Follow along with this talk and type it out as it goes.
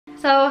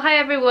So hi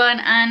everyone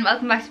and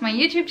welcome back to my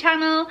YouTube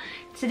channel.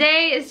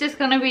 Today is just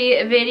going to be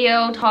a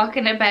video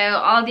talking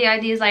about all the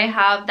ideas I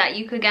have that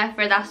you could get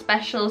for that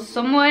special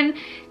someone.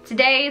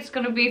 Today it's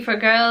going to be for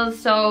girls,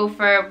 so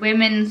for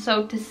women,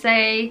 so to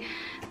say.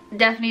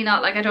 Definitely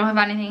not, like, I don't have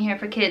anything here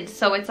for kids,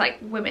 so it's like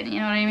women,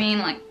 you know what I mean,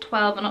 like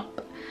 12 and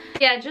up.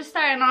 Yeah, just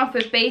starting off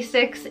with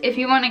basics. If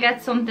you want to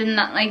get something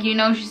that, like, you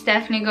know she's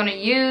definitely going to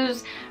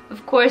use,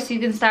 of course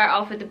you can start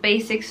off with the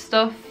basic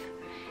stuff.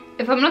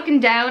 If I'm looking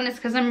down, it's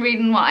because I'm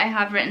reading what I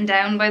have written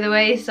down, by the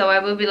way, so I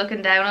will be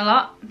looking down a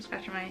lot. I'm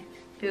scratching my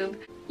boob.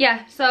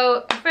 Yeah,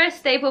 so the first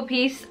staple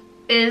piece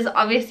is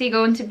obviously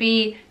going to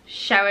be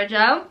shower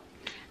gel.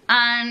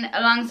 And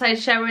alongside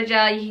shower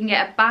gel, you can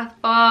get a bath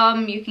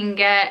bomb, you can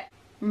get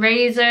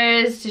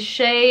razors to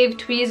shave,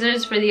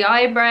 tweezers for the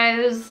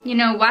eyebrows, you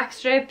know, wax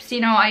strips.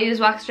 You know, I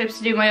use wax strips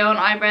to do my own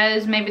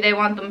eyebrows. Maybe they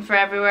want them for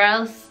everywhere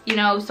else, you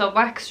know, so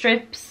wax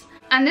strips.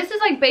 And this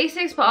is like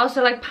basics, but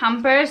also like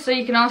Pampers, so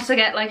you can also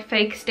get like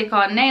fake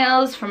stick-on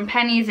nails from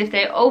Penneys if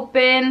they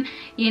open,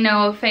 you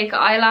know, fake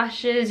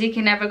eyelashes. You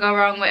can never go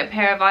wrong with a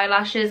pair of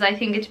eyelashes. I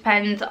think it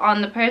depends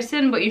on the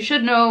person, but you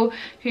should know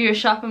who you're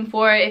shopping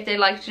for, if they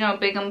like, you know,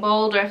 big and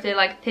bold, or if they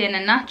like thin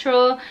and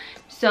natural.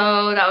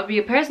 So that would be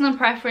a personal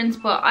preference.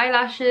 But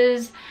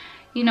eyelashes,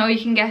 you know, you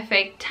can get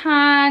fake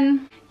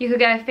tan. You could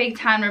get a fake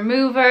tan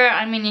remover.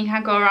 I mean, you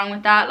can't go wrong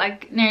with that.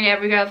 Like, nearly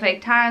every girl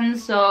fake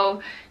tans,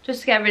 so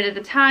just to get rid of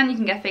the tan, you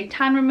can get fake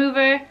tan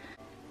remover.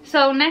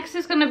 So next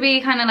is going to be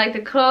kind of like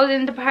the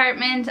clothing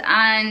department,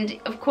 and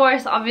of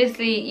course,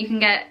 obviously, you can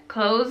get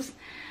clothes,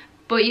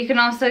 but you can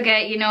also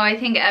get, you know, I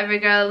think every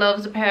girl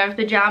loves a pair of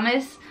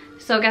pajamas.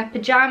 So get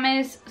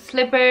pajamas,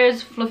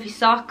 slippers, fluffy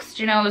socks,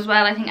 you know, as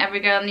well. I think every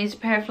girl needs a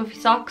pair of fluffy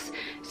socks.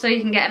 So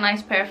you can get a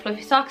nice pair of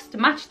fluffy socks to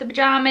match the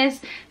pajamas,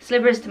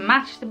 slippers to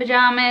match the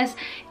pajamas.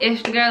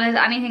 If the girl is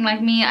anything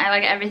like me, I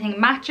like everything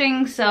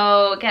matching.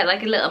 So get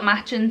like a little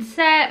matching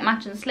set,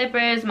 matching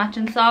slippers,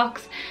 matching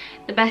socks,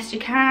 the best you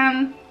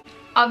can.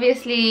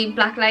 Obviously,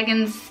 black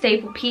leggings,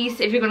 staple piece.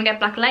 If you're going to get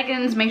black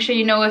leggings, make sure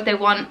you know if they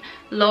want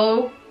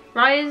low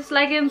rise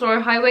leggings or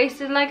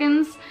high-waisted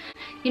leggings.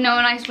 You know,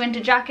 a nice winter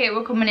jacket.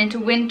 We're coming into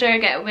winter,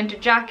 get a winter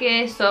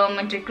jacket, some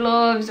winter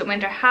gloves, a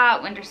winter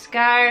hat, winter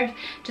scarf.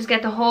 Just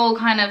get the whole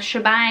kind of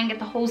shebang, get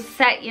the whole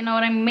set, you know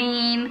what I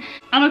mean?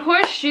 And of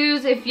course,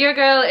 shoes. If your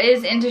girl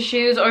is into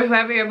shoes, or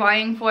whoever you're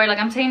buying for, like,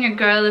 I'm saying your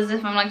girl as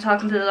if I'm like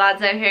talking to the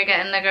lads out here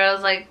getting the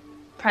girls like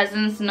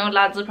presents. No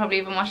lads will probably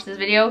even watch this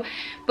video,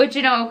 but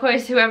you know, of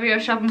course, whoever you're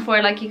shopping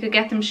for, like, you could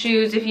get them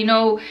shoes. If you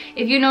know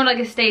like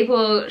a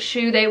staple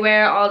shoe they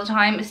wear all the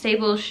time, a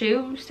staple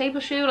shoe,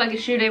 like a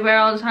shoe they wear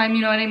all the time,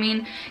 you know what I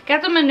mean,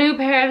 get them a new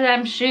pair of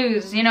them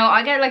shoes. You know,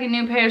 I get like a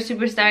new pair of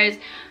Superstars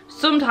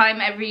sometime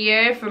every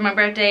year for my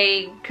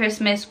birthday,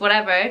 Christmas,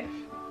 whatever.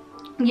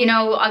 You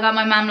know, I got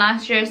my mum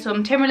last year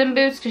some Timberland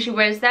boots because she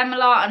wears them a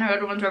lot and her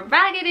other ones were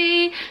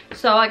raggedy,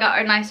 so I got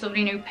her a nice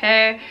lovely new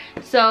pair.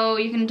 So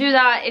you can do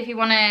that if you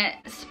want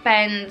to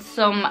spend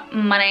some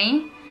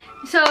money.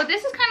 So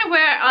this is kind of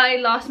where I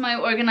lost my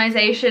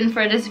organization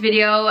for this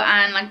video,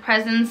 and like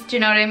presents, do you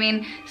know what I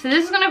mean? So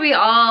this is going to be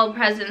all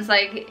presents,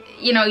 like,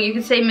 you know, you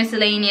could say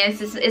miscellaneous.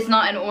 It's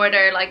not in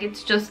order, like,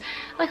 it's just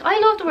like, I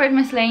love the word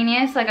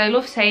miscellaneous, like, I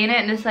love saying it,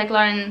 and it's like,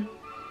 Lauren,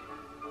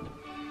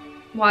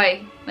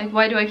 why? Like,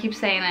 why do I keep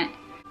saying it?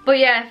 But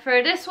yeah,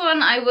 for this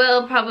one, I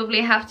will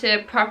probably have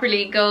to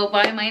properly go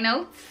by my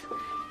notes.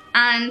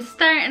 And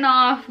starting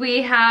off,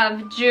 we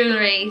have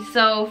jewellery.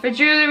 So for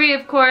jewellery,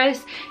 of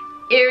course,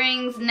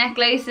 earrings,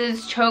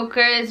 necklaces,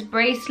 chokers,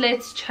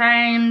 bracelets,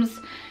 charms,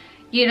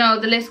 you know,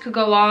 the list could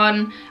go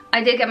on.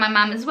 I did get my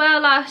mum as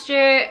well last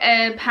year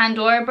a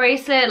Pandora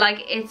bracelet.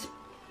 Like, it's,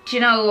 you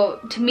know,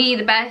 to me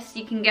the best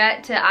you can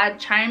get to add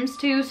charms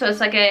to. So it's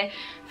like a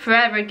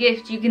forever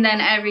gift. You can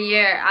then every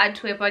year add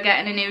to it by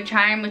getting a new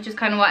charm, which is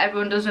kind of what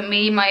everyone does with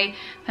me. My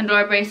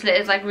Pandora bracelet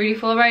is like really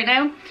full right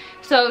now.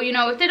 So, you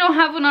know, if they don't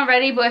have one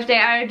already, but if they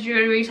are a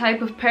jewellery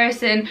type of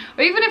person,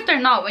 or even if they're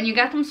not, when you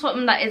get them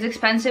something that is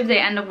expensive, they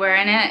end up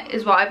wearing it,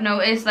 is what I've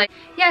noticed. Like,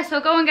 yeah,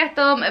 so go and get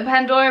them a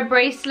Pandora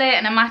bracelet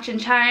and a matching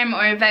charm,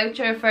 or a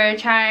voucher for a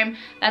charm.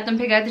 Let them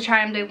pick out the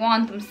charm they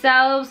want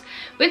themselves.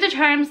 With the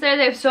charms there,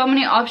 they have so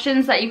many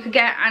options that you could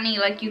get any.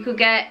 Like, you could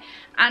get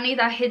any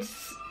that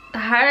hits the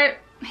heart,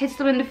 hits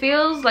them in the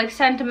feels, like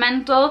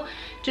sentimental.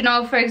 Do you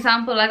know, for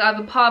example, like, I have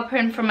a paw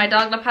print from my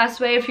dog that passed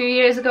away a few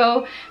years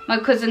ago. My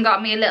cousin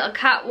got me a little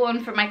cat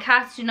one for my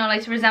cats, you know,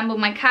 like to resemble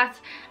my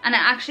cats, and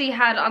it actually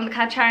had on the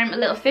cat charm a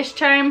little fish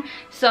charm,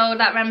 so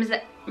that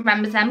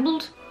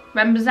resembled,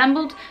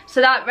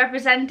 so that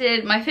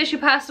represented my fish who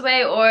passed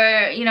away,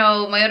 or, you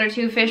know, my other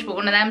two fish, but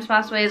one of them's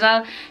passed away as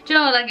well. Do you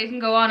know, like, it can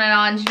go on and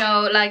on. Do you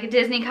know, like a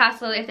Disney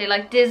castle, if they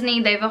like Disney,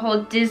 they have a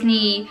whole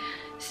Disney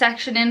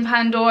section in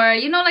Pandora,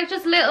 you know, like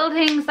just little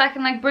things that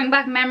can like bring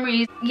back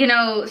memories, you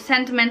know,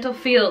 sentimental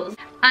feels.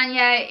 And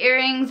yeah,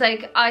 earrings,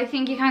 like, I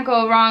think you can't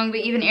go wrong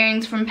with even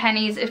earrings from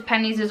Penneys if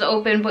Penneys is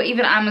open, but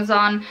even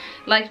Amazon,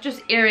 like,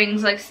 just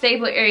earrings, like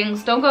staple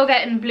earrings. Don't go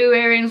getting blue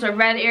earrings or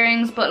red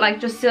earrings, but like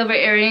just silver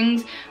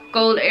earrings,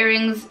 gold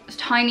earrings,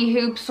 tiny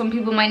hoops. Some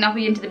people might not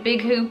be into the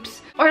big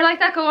hoops. Or like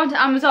that, go onto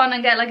Amazon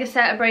and get like a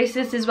set of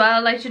bracelets as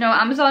well. Like, you know,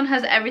 Amazon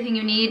has everything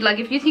you need. Like,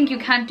 if you think you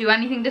can't do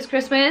anything this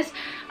Christmas,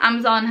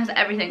 Amazon has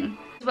everything.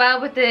 As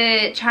well, with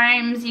the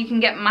charms, you can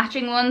get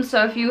matching ones.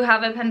 So if you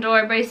have a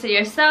Pandora bracelet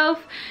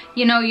yourself,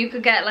 you know, you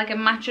could get like a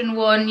matching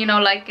one, you know,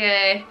 like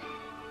a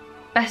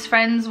best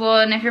friends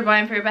one if you're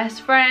buying for your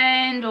best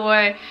friend.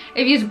 Or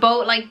if you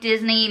both like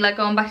Disney, like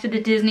going back to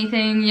the Disney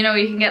thing, you know,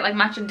 you can get like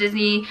matching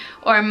Disney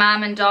or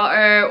mom and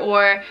daughter.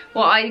 Or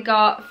what I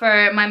got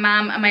for my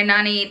mom and my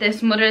nanny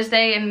this Mother's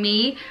Day and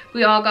me,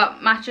 we all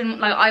got matching.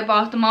 Like, I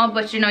bought them all,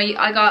 but you know,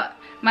 I got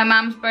my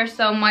mom's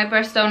birthstone, my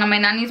birthstone, and my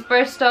nanny's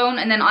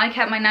birthstone, and then I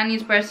kept my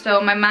nanny's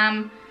birthstone, my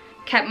mom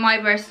kept my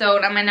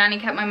birthstone, and my nanny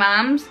kept my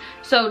mom's.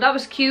 So that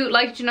was cute.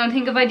 Like, you know,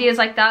 think of ideas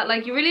like that.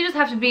 Like, you really just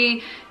have to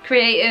be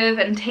creative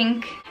and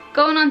think.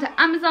 Going on to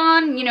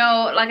Amazon, you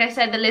know, like I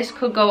said, the list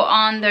could go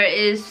on. There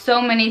is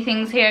so many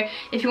things here.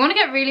 If you want to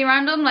get really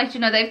random, like, you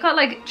know, they've got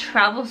like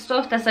travel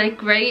stuff that's like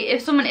great.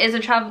 If someone is a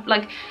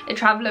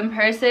traveling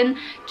person,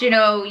 you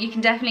know, you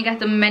can definitely get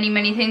them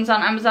many things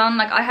on Amazon.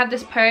 Like, I have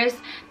this purse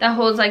that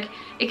holds like,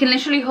 it can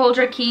literally hold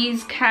your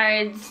keys,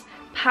 cards,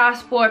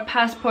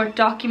 passport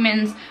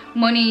documents,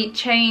 money,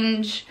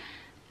 change,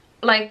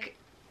 like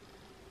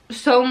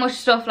so much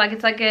stuff. Like,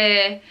 it's like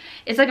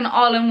an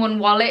all-in-one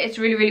wallet. It's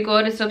really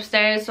good. It's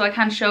upstairs, so I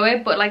can't show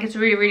it, but like, it's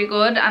really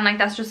good. And like,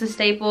 that's just a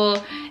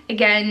staple.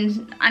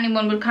 Again,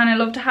 anyone would kind of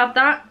love to have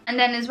that. And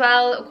then as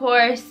well, of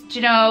course,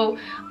 you know,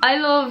 I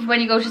love when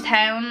you go to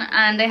town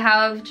and they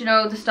have, you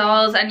know, the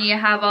stalls, and you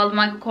have all the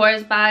Michael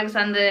Kors bags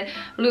and the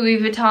Louis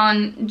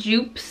Vuitton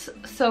dupes,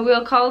 so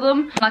we'll call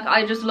them. Like,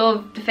 I just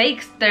love the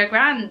fakes. They're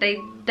grand. They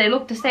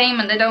look the same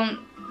and they don't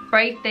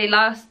break. They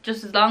last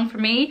just as long for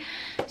me.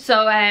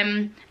 So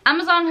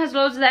Amazon has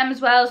loads of them as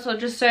well. So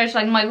just search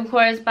like Michael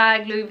Kors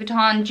bag, Louis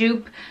Vuitton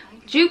dupe.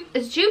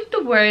 Is dupe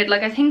the word?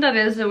 Like, I think that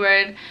is the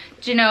word.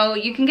 You know,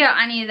 you can get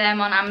any of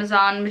them on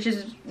Amazon, which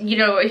is, you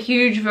know, a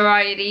huge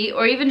variety.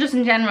 Or even just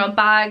in general,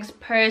 bags,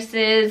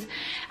 purses.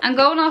 And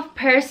going off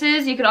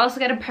purses, you could also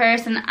get a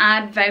purse and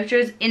add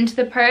vouchers into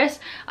the purse.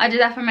 I did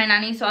that for my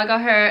nanny, so I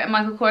got her a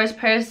Michael Kors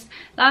purse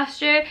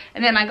last year,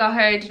 and then I got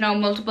her, you know,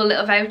 multiple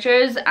little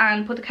vouchers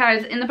and put the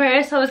cards in the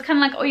purse. So it's kind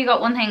of like, oh, you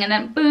got one thing, and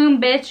then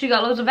boom, bitch, you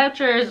got loads of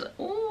vouchers.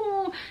 Ooh.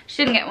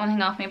 She didn't get one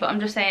thing off me, but I'm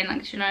just saying,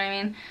 like, you know what I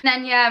mean? And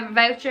then yeah,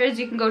 vouchers,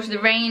 you can go to the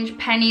Range,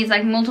 Pennies,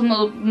 like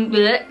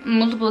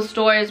multiple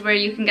stores where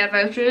you can get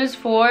vouchers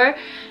for.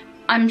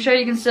 I'm sure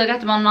you can still get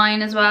them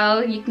online as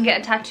well. You can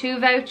get a tattoo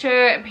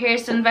voucher, a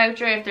piercing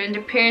voucher if they're into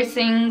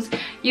piercings.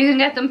 You can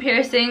get them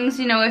piercings,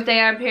 you know, if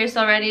they are pierced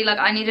already. Like,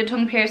 I needed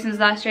tongue piercings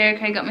last year.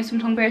 Kay got me some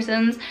tongue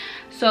piercings.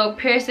 So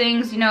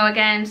piercings, you know,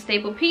 again,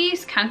 staple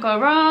piece, can't go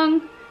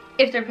wrong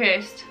if they're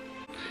pierced.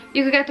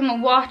 You could get them a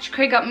watch.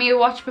 Craig got me a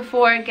watch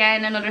before,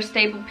 again, another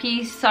staple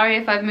piece. Sorry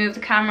if I've moved the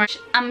camera.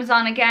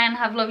 Amazon again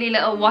have lovely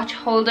little watch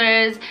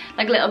holders,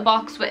 like little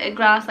box with a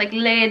glass like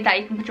lid that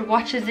you can put your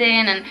watches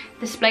in and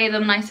display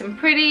them nice and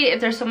pretty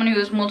if there's someone who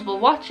has multiple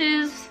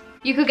watches.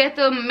 You could get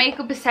them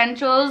makeup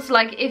essentials,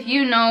 like if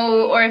you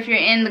know, or if you're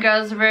in the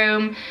girls'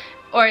 room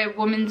or a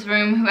woman's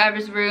room,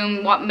 whoever's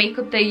room, what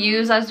makeup they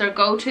use as their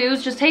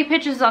go-tos, just take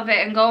pictures of it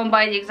and go and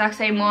buy the exact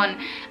same one.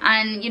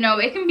 And you know,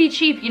 it can be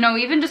cheap, you know,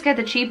 even just get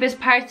the cheapest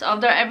parts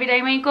of their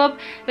everyday makeup,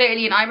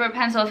 literally an eyebrow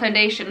pencil,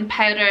 foundation,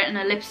 powder and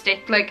a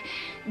lipstick, like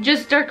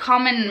just their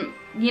common,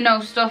 you know,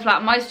 stuff.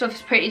 Like, my stuff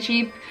is pretty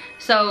cheap,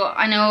 so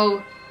I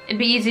know it'd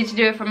be easy to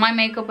do it for my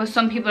makeup, but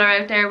some people are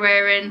out there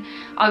wearing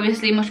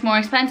obviously much more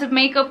expensive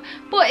makeup.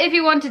 But if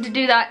you wanted to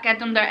do that, get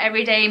them their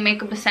everyday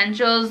makeup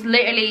essentials,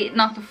 literally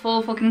not the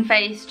full fucking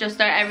face, just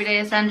their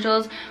everyday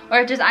essentials. Or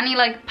if there's any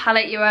like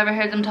palette you ever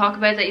heard them talk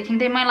about that you think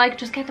they might like,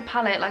 just get the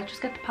palette, like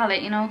just get the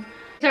palette, you know.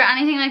 If they're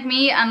anything like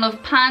me and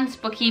love plants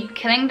but keep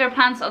killing their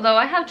plants, although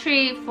I have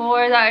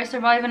 3-4 that are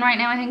surviving right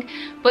now, I think,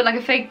 but like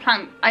a fake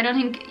plant, I don't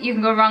think you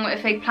can go wrong with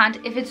a fake plant.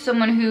 If it's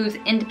someone who's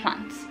into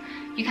plants,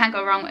 you can't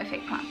go wrong with a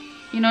fake plant.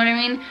 You know what I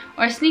mean?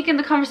 Or sneak in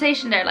the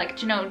conversation there, like,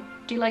 do you know,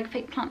 do you like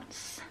fake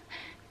plants?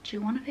 Do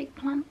you want a fake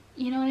plant?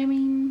 You know what I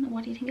mean?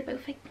 What do you think about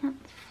fake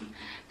plants?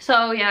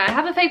 So yeah, I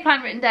have a fake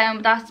plant written down,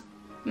 but that's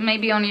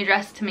maybe only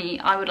addressed to me.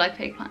 I would like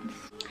fake plants.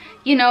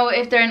 You know,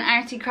 if they're an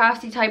artsy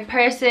crafty type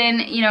person,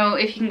 you know,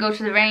 if you can go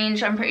to the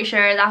Range, I'm pretty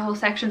sure that whole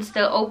section's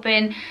still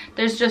open.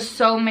 There's just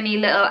so many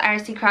little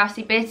artsy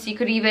crafty bits. You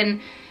could even,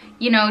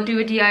 you know, do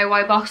a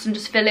DIY box and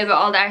just fill it with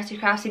all the artsy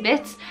crafty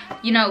bits.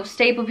 You know,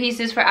 staple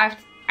pieces for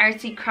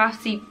artsy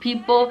crafty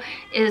people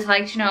is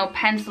like, you know,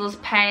 pencils,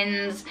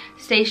 pens,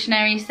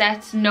 stationery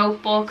sets,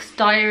 notebooks,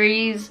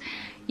 diaries,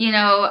 you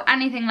know,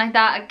 anything like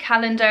that. A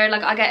calendar,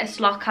 like I get a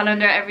slot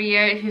calendar every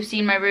year. If you've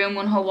seen my room,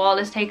 one whole wall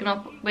is taken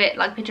up with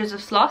like pictures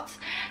of slots.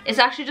 It's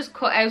actually just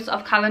cutouts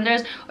of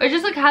calendars, or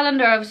just a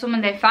calendar of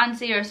someone they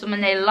fancy or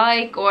someone they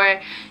like, or,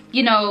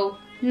 you know,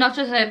 not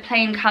just a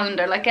plain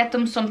calendar. Like, get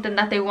them something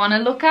that they want to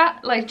look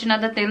at, like, you know,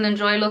 that they'll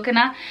enjoy looking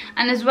at.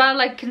 And as well,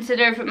 like,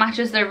 consider if it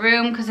matches their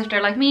room, because if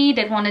they're like me,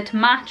 they'd want it to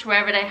match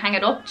wherever they hang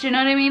it up, do you know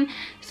what I mean?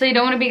 So you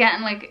don't want to be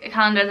getting like a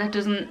calendar that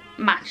doesn't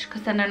match,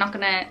 because then they're not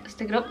gonna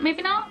stick it up.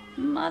 Maybe not,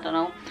 I don't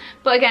know.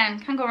 But again,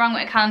 can't go wrong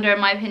with a calendar in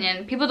my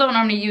opinion. People don't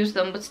normally use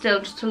them, but still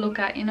just to look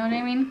at, you know what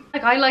I mean?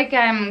 Like I like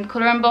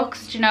colouring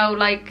books, you know,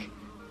 like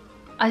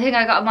I think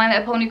I got My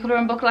Little Pony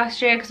colouring book last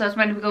year because I was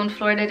meant to be going to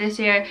Florida this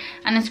year,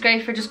 and it's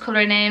great for just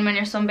colouring in when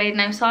you're sunbathing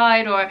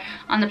outside or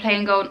on the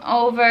plane going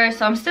over.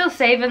 So I'm still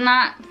saving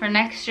that for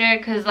next year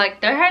because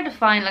like they're hard to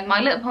find. Like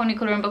My Little Pony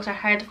colouring books are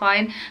hard to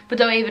find, but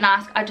don't even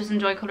ask, I just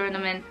enjoy colouring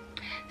them in.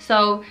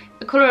 So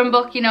a colouring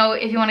book, you know,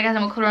 if you want to get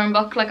them a colouring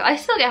book, like I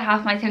still get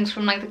half my things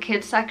from like the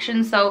kids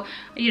section, so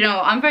you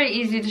know I'm very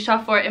easy to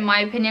shop for in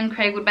my opinion.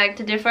 Craig would beg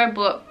to differ,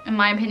 but in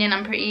my opinion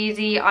I'm pretty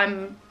easy.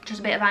 I'm just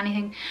a bit of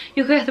anything.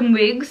 You could get them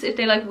wigs if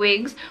they like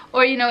wigs,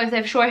 or you know if they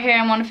have short hair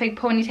and want a fake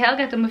ponytail,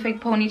 get them a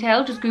fake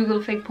ponytail. Just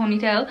Google fake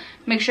ponytail,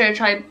 make sure to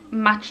try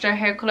match their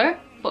hair colour,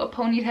 but a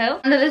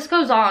ponytail. And the list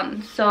goes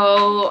on.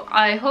 So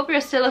I hope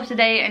you're still up to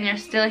date and you're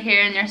still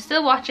here and you're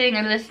still watching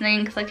and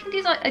listening, because I think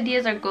these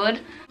ideas are good.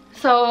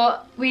 So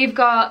we've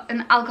got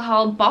an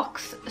alcohol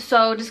box,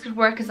 so this could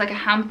work as like a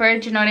hamper,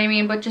 do you know what I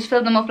mean? But just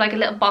fill them up like a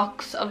little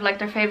box of like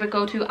their favourite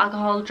go-to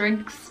alcohol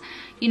drinks,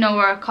 you know,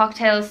 or a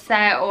cocktail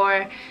set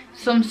or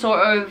some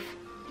sort of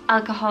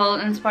alcohol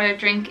inspired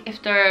drink if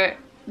they're,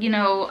 you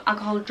know,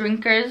 alcohol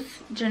drinkers,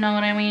 do you know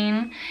what I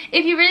mean?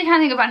 If you really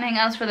can't think of anything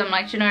else for them,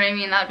 like, do you know what I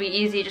mean, that'd be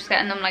easy, just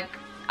getting them like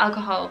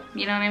alcohol,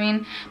 you know what I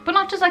mean? But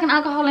not just like an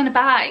alcohol in a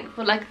bag,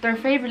 but like their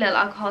favorite little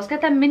alcohols.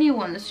 Get them mini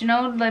ones, you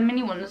know, the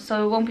mini ones,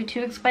 so it won't be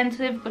too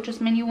expensive, but just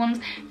mini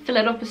ones. Fill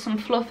it up with some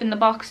fluff in the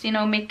box, you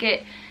know, make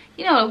it,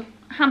 you know,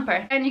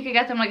 hamper. And you could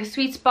get them like a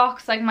sweets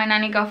box, like my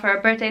nanny got for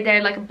her birthday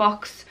there, like a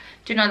box.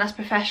 Do you know, that's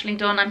professionally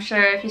done. I'm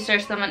sure if you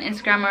search them on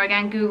Instagram or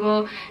again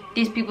Google,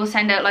 these people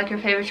send out like your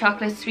favorite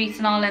chocolate sweets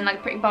and all in like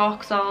a pretty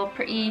box, all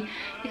pretty.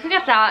 You could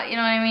get that, you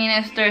know what I mean,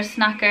 if they're a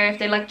snacker, if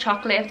they like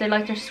chocolate, if they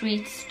like their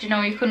sweets, do you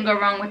know, you couldn't go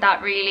wrong with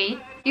that really.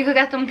 You could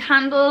get them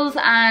candles,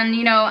 and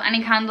you know,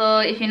 any candle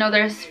if you know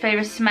their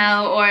favorite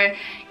smell, or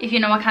if you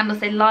know what candles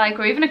they like,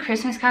 or even a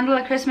Christmas candle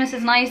at Christmas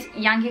is nice.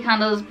 Yankee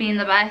candles being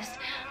the best.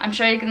 I'm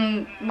sure you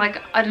can,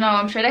 like, I don't know,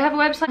 I'm sure they have a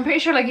website. I'm pretty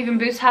sure like even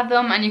Boots have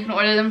them, and you can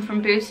order them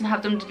from Boots and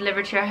have them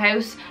delivered to your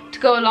house. To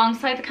go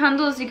alongside the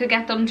candles, you could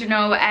get them, you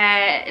know,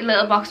 a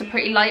little box of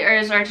pretty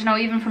lighters, or you know,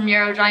 even from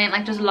Eurogiant,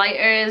 like just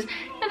lighters.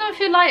 Get them a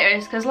few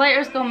lighters, because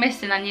lighters go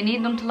missing and you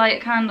need them to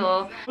light a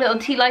candle. Little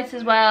tea lights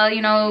as well,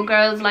 you know,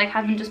 girls like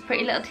having just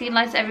pretty little tea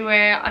lights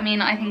everywhere. I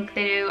mean, I think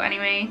they do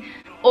anyway.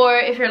 Or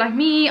if you're like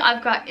me,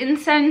 I've got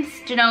incense,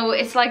 you know,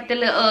 it's like the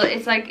little,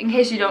 it's like, in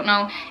case you don't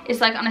know, it's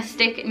like on a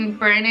stick and you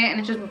burn it and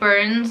it just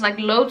burns, like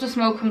loads of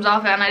smoke comes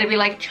off it, and I'd be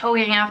like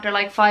choking after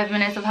like 5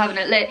 minutes of having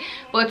it lit,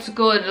 but it's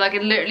good, like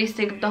it literally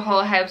stinks up the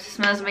whole house, it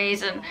smells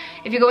amazing.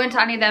 If you go into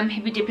any of them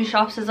hippy dippy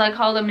shops as I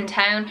call them in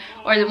town,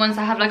 or the ones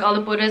that have like all the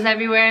Buddhas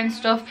everywhere and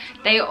stuff,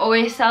 they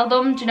always sell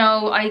them, you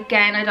know.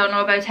 Again, I don't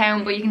know about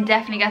town, but you can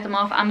definitely get them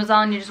off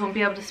Amazon, you just won't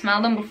be able to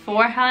smell them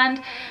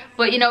beforehand.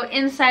 But you know,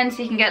 incense,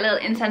 you can get little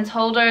incense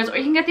holders, or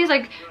you can get these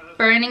like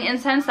burning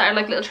incense that are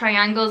like little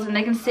triangles, and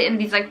they can sit in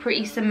these like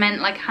pretty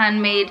cement, like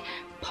handmade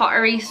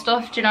pottery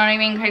stuff, do you know what I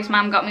mean? Craig's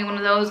mom got me one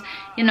of those,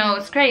 you know,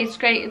 it's great, it's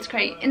great, it's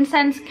great.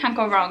 Incense, can't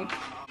go wrong.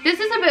 This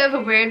is a bit of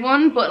a weird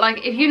one, but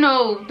like if you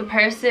know the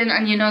person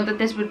and you know that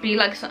this would be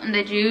like something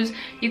they'd use,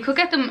 you could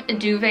get them a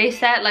duvet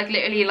set, like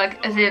literally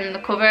like as in the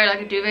cover,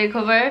 like a duvet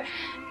cover.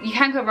 You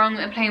can't go wrong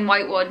with a plain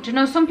white one. Do you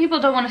know, some people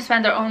don't want to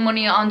spend their own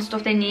money on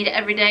stuff they need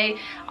every day.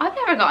 I've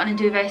never gotten a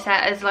duvet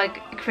set as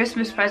like a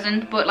Christmas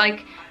present, but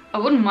like I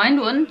wouldn't mind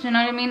one, do you know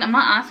what I mean? I'm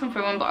not asking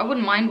for one, but I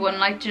wouldn't mind one.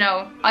 Like, do you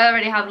know, I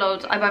already have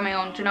loads, I buy my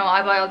own, do you know,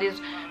 I buy all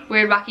these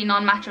weird wacky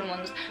non-matching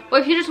ones.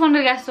 But if you just want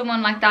to get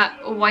someone like that,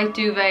 a white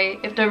duvet,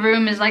 if their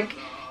room is like,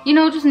 you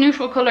know, just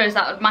neutral colours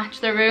that would match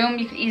their room,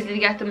 you could easily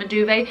get them a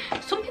duvet.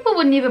 Some people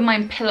wouldn't even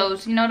mind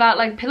pillows, you know that,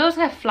 like pillows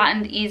get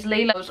flattened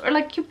easily, or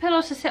like cute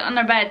pillows to sit on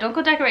their bed. Don't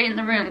go decorating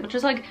the room, but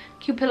just like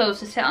cute pillows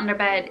to sit on their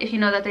bed if you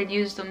know that they'd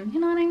use them, you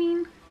know what I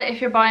mean? If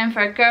you're buying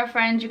for a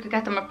girlfriend, you could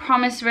get them a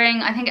promise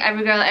ring. I think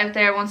every girl out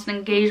there wants an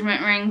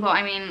engagement ring, but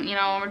I mean, you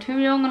know, we're too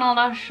young and all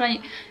that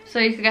shit. So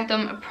you could get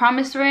them a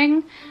promise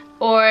ring,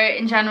 or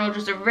in general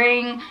just a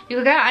ring. You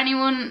could get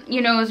anyone,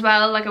 you know, as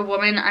well, like a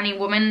woman, any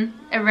woman,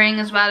 a ring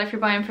as well. If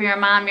you're buying for your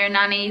mom, your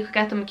nanny, you could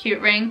get them a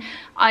cute ring.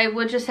 I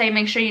would just say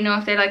make sure you know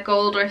if they like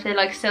gold or if they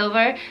like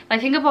silver.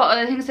 Like think about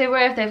other things they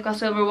wear, if they've got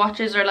silver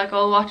watches or like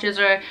gold watches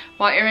or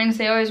what earrings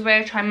they always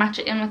wear, try and match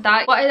it in with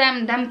that. What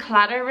are them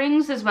clatter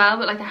rings as well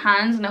with like the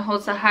hands and it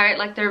holds the heart,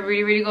 like they're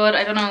really, really good.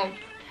 I don't know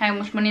how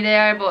much money they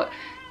are, but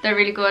they're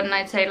really good, and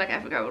I'd say like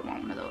every girl would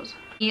want one of those.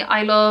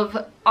 I love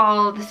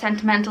all the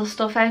sentimental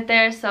stuff out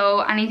there, so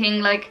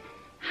anything like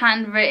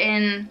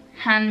handwritten,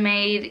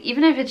 handmade,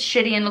 even if it's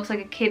shitty and looks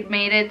like a kid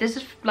made it, this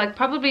is like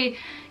probably,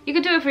 you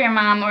could do it for your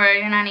mom or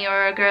your nanny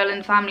or a girl in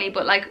the family,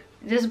 but like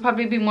this would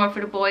probably be more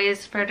for the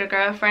boys, for their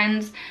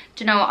girlfriends.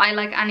 Do you know, I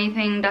like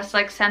anything that's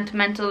like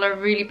sentimental or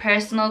really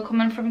personal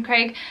coming from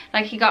Craig.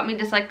 Like he got me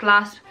this like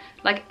glass,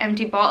 like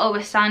empty bottle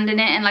with sand in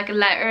it and like a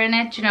letter in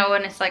it, you know,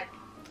 and it's like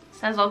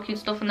says all cute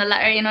stuff in the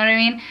letter, you know what I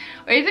mean?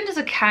 Or even just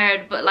a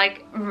card, but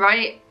like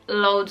write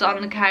loads on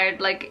the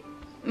card, like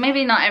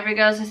maybe not every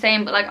girl's the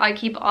same, but like I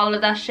keep all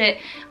of that shit.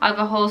 I have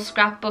a whole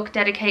scrapbook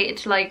dedicated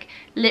to like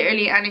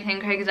literally anything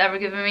Craig has ever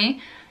given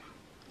me.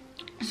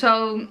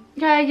 So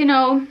yeah, you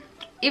know,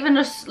 even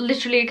just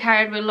literally a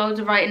card with loads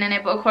of writing in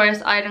it, but of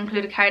course I'd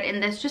include a card in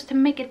this just to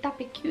make it that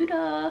bit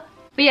cuter.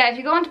 But yeah, if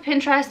you go onto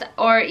Pinterest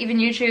or even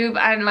YouTube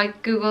and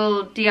like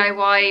Google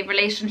DIY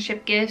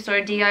relationship gifts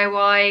or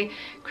DIY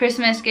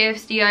Christmas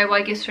gifts,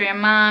 DIY gifts for your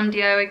mom,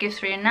 DIY gifts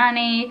for your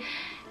nanny,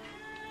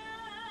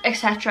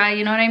 etc,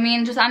 you know what I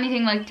mean, just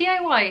anything like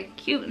DIY,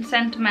 cute and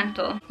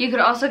sentimental. You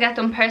could also get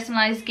them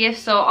personalized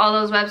gifts, so all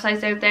those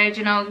websites out there,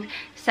 you know,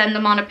 send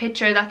them on a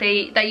picture that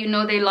you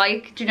know they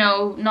like, you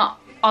know, not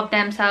of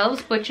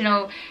themselves, but you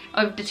know,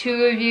 of the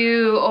two of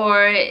you,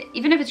 or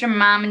even if it's your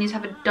mom and you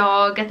have a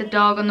dog, get the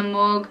dog on the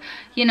mug,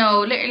 you know,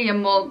 literally a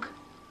mug.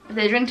 If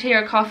they drink tea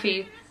or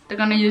coffee, they're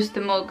gonna use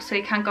the mug, so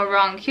you can't go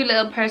wrong. Cute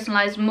little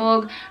personalized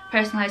mug,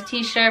 personalized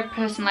t-shirt,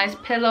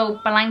 personalized pillow,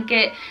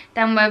 blanket.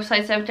 Them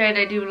websites out there,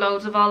 they do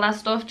loads of all that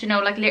stuff, you know,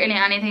 like literally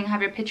anything,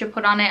 have your picture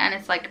put on it, and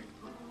it's like,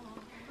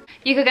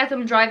 you could get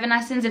them driving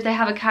lessons. If they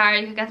have a car,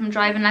 you could get them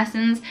driving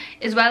lessons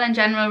as well. In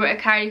general, with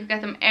a car, you could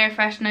get them air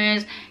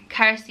fresheners,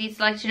 car seats,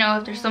 like, you know,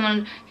 if there's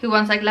someone who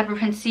wants like leopard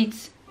print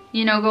seats,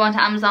 you know, go onto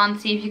Amazon,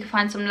 see if you can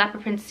find some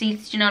leopard print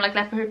seats, you know, like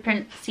leopard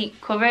print seat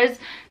covers.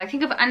 I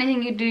think of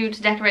anything you do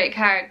to decorate a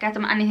car, get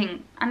them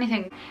anything.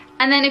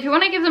 And then if you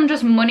want to give them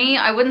just money,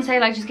 I wouldn't say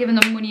like just giving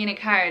them money in a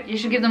card. You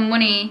should give them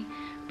money,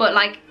 but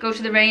like go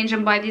to the range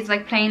and buy these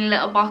like plain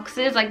little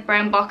boxes, like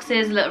brown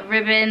boxes, little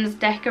ribbons,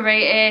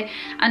 decorate it,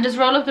 and just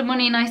roll up the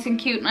money nice and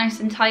cute, nice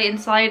and tight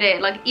inside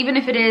it. Like even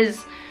if it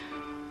is,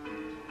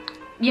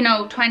 you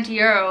know,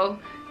 €20,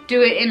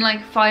 do it in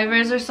like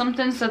fivers or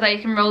something, so that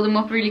you can roll them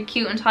up really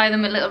cute and tie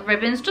them with little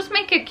ribbons. Just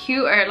make it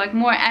cuter, like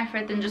more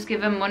effort than just give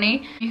them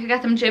money. You could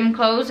get them gym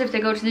clothes if they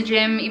go to the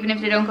gym. Even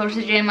if they don't go to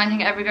the gym, I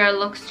think every girl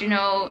looks, you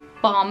know,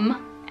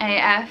 bomb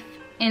AF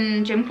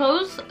in gym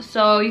clothes,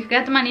 so you can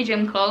get them any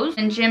gym clothes.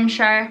 In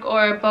Gymshark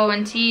or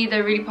Bow & Tea,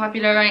 they're really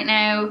popular right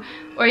now,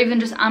 or even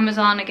just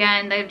Amazon,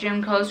 again, they have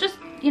gym clothes. Just,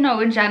 you know,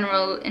 in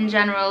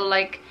general,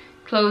 like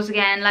clothes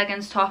again,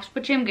 leggings, tops,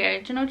 but gym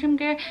gear. Do you know gym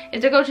gear?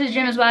 If they go to the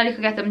gym as well, you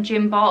could get them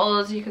gym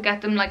bottles, you could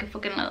get them like a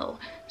fucking little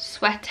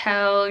sweat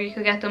towel, you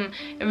could get them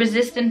a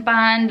resistant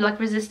band, like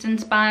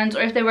resistance bands,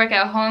 or if they work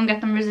out at home, get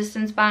them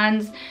resistance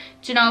bands.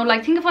 Do you know,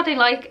 like think of what they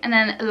like and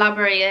then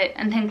elaborate it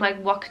and think like,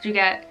 what could you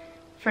get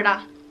for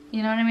that?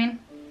 You know what I mean?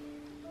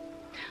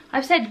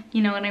 I've said,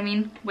 you know what I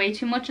mean, way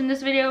too much in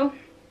this video.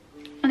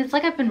 And it's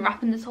like I've been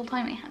rapping this whole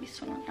time. My hand is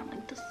swinging down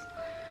like this.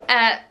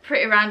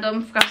 Pretty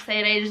random, forgot to say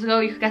it ages ago.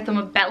 You could get them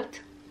a belt.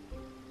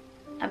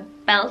 A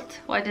belt.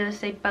 Why did I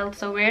say belt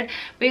so weird?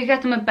 But you could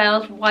get them a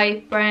belt,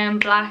 white, brown,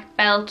 black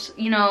belt.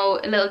 You know,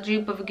 a little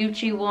dupe of a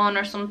Gucci one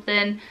or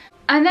something.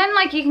 And then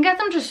like you can get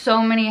them just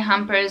so many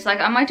hampers. Like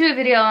I might do a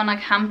video on like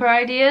hamper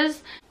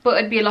ideas, but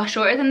it'd be a lot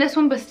shorter than this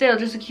one, but still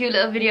just a cute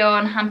little video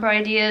on hamper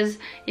ideas.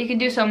 You can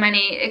do so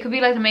many. It could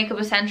be like the makeup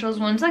essentials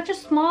ones, like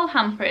just small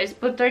hampers,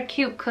 but they're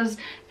cute because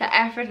the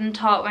effort and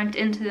thought went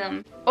into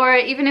them. Or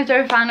even if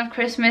they're a fan of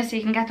Christmas,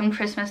 you can get them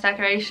Christmas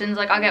decorations.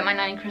 Like I'll get my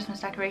nanny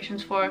Christmas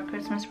decorations for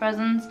Christmas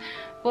presents,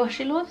 but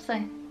she loves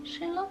it.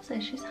 She loves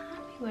it. She's happy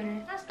with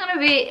it. That's gonna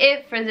be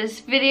it for this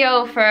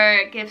video for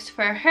gifts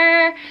for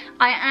her.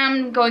 I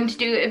am going to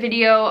do a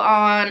video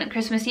on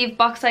Christmas Eve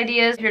box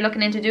ideas. If you're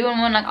looking into doing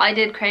one, like I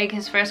did Craig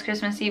his first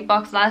Christmas Eve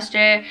box last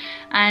year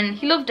and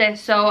he loved it,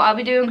 so I'll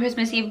be doing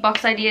Christmas Eve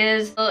box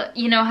ideas. I'll,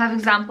 you know, have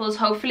examples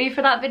hopefully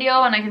for that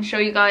video, and I can show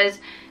you guys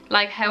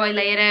like how I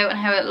lay it out and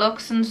how it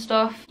looks and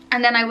stuff.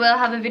 And then I will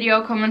have a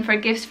video coming for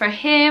gifts for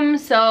him,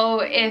 so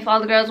if all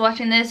the girls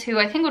watching this, who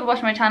I think would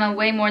watch my channel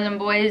way more than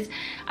boys,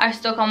 are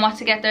stuck on what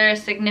to get their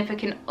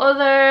significant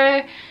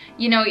other,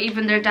 you know,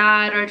 even their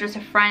dad or just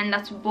a friend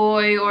that's a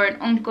boy or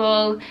an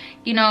uncle,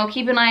 you know,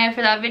 keep an eye out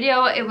for that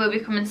video. It will be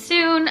coming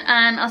soon,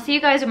 and I'll see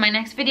you guys in my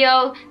next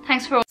video.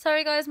 Thanks for—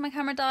 sorry guys, my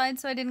camera died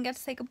so I didn't get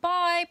to say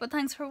goodbye, but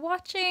thanks for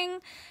watching.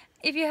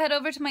 If you head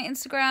over to my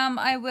Instagram,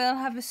 I will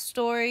have a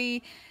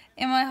story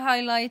in my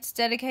highlights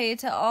dedicated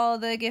to all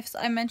the gifts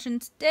I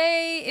mentioned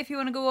today. If you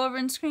want to go over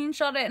and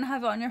screenshot it and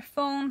have it on your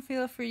phone,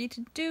 feel free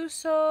to do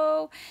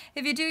so.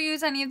 If you do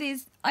use any of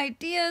these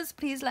ideas,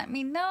 please let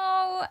me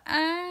know,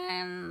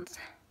 and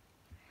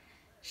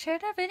share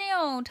that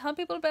video. Tell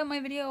people about my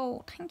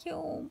video. Thank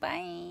you.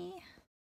 Bye.